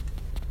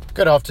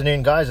Good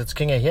afternoon, guys. It's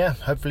Kinga here.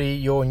 Hopefully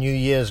your new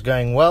year's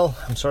going well.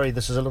 I'm sorry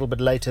this is a little bit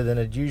later than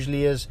it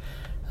usually is.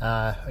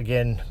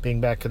 Again,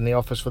 being back in the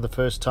office for the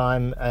first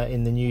time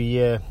in the new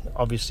year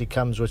obviously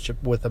comes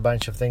with a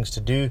bunch of things to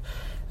do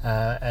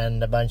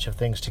and a bunch of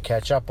things to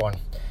catch up on.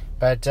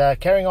 But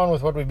carrying on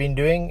with what we've been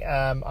doing,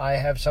 I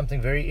have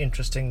something very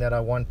interesting that I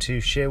want to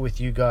share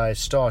with you guys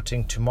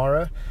starting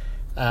tomorrow.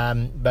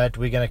 But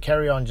we're going to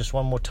carry on just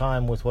one more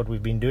time with what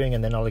we've been doing,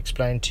 and then I'll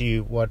explain to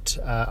you what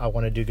I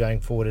want to do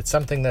going forward. It's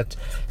something that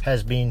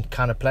has been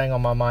kind of playing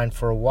on my mind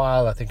for a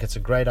while. I think it's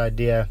a great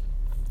idea.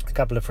 A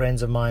couple of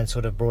friends of mine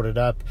sort of brought it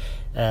up,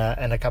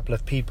 and a couple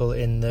of people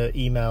in the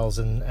emails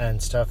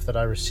and stuff that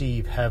I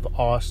receive have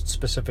asked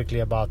specifically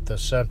about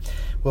this. So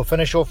we'll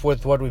finish off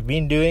with what we've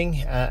been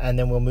doing, and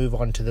then we'll move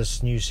on to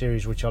this new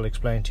series, which I'll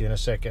explain to you in a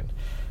second.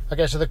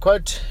 Okay, so the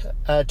quote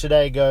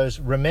today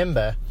goes,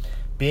 "Remember,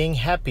 being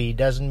happy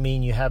doesn't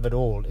mean you have it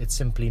all. It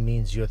simply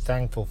means you're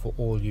thankful for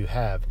all you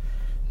have."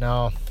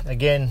 Now,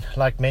 again,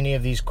 like many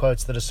of these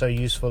quotes that are so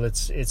useful,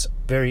 it's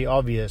very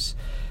obvious,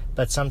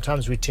 but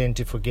sometimes we tend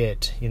to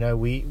forget. You know,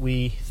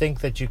 we think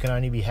that you can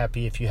only be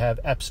happy if you have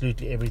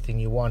absolutely everything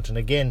you want. And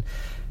again,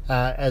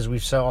 as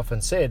we've so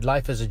often said,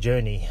 life is a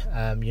journey.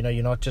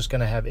 You're not just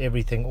going to have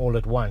everything all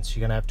at once.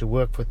 You're going to have to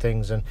work for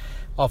things, and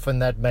often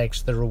that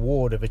makes the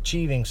reward of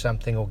achieving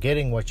something or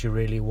getting what you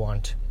really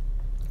want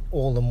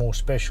all the more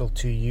special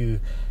to you,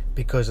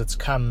 because it's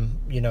come,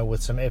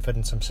 with some effort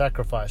and some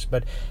sacrifice.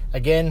 But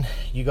again,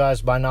 you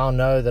guys by now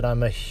know that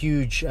I'm a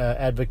huge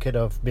advocate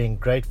of being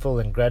grateful,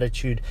 and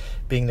gratitude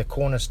being the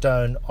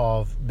cornerstone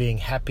of being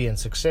happy and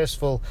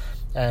successful.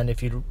 And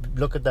if you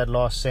look at that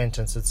last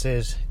sentence, it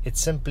says it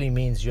simply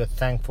means you're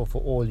thankful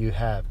for all you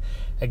have.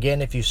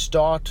 Again, if you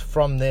start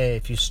from there,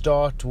 if you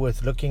start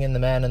with looking in the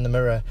man in the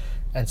mirror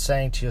and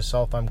saying to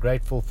yourself, I'm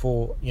grateful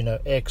for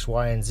X,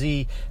 Y, and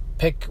Z,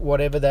 pick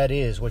whatever that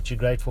is, what you're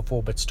grateful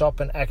for, but stop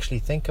and actually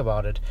think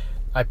about it.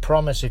 I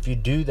promise if you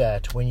do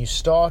that, when you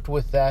start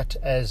with that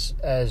as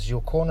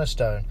your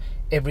cornerstone,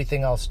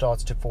 everything else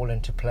starts to fall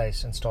into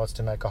place and starts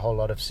to make a whole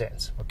lot of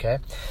sense. Okay,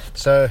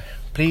 so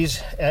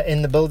please,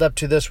 in the build up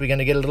to this, we're going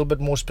to get a little bit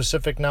more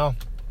specific now.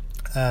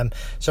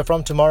 So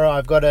from tomorrow,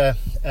 I've got a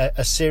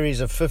series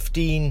of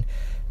 15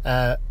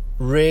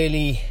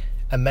 really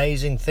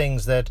amazing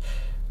things that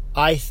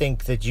I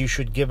think that you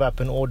should give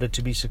up in order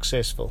to be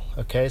successful.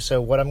 Okay,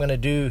 so what I'm going to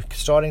do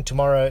starting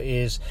tomorrow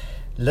is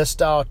list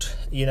out,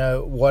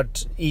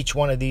 what each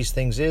one of these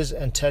things is,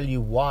 and tell you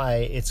why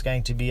it's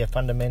going to be a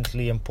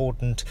fundamentally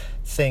important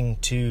thing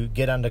to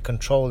get under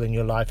control in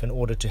your life in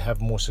order to have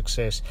more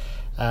success.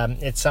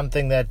 It's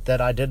something that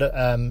I did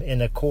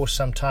in a course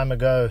some time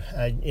ago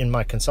in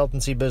my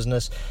consultancy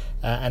business,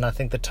 and I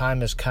think the time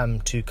has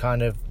come to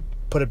kind of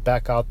put it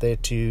back out there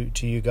to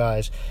you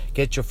guys,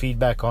 get your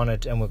feedback on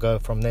it, and we'll go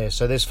from there.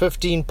 So there's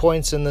 15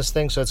 points in this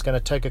thing, so it's going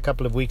to take a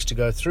couple of weeks to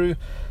go through.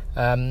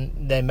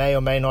 They may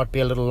or may not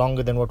be a little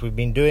longer than what we've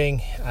been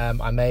doing.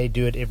 I may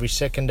do it every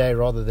second day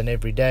rather than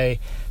every day,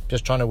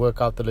 just trying to work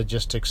out the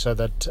logistics so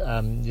that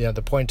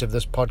the point of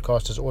this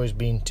podcast has always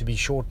been to be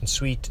short and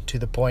sweet, to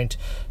the point,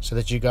 so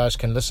that you guys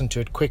can listen to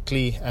it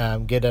quickly,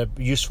 get a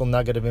useful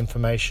nugget of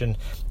information,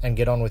 and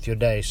get on with your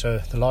day. So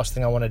the last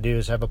thing I want to do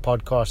is have a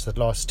podcast that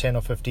lasts 10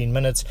 or 15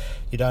 minutes.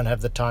 You don't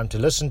have the time to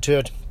listen to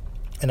it,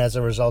 and as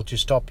a result you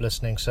stop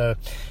listening. So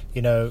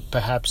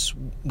perhaps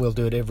we'll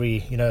do it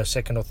every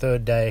second or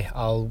third day.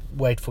 I'll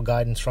wait for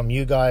guidance from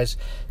you guys,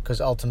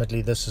 because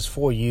ultimately this is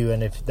for you,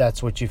 and if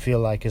that's what you feel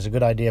like is a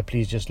good idea,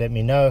 please just let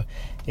me know.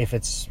 If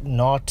it's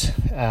not,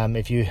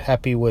 if you're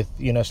happy with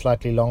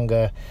slightly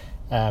longer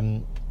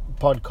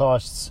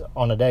podcasts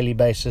on a daily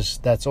basis,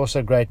 that's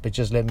also great, but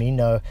just let me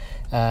know,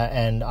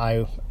 and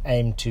I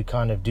aim to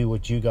kind of do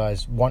what you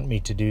guys want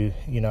me to do.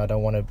 I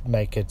don't want to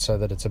make it so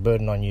that it's a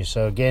burden on you.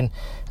 So again,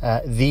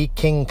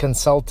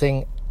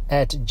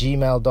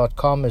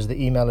 thekingconsulting@gmail.com is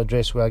the email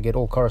address where I get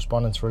all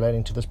correspondence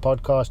relating to this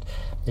podcast.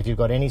 If you've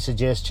got any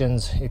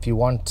suggestions, if you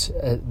want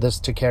this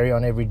to carry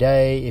on every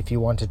day, if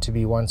you want it to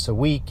be once a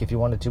week, if you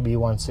want it to be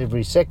once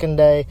every second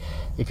day,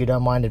 if you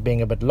don't mind it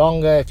being a bit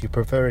longer, if you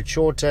prefer it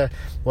shorter,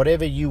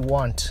 whatever you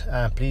want,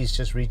 please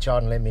just reach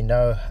out and let me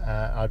know.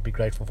 I'd be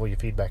grateful for your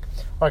feedback.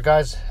 All right,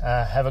 guys,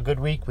 have a good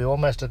week. We're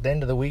almost at the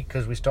end of the week,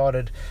 because we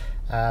started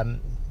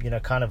kind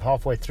of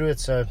halfway through it,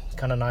 so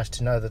kind of nice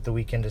to know that the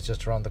weekend is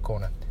just around the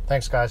corner.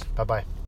 Thanks, guys. Bye-bye.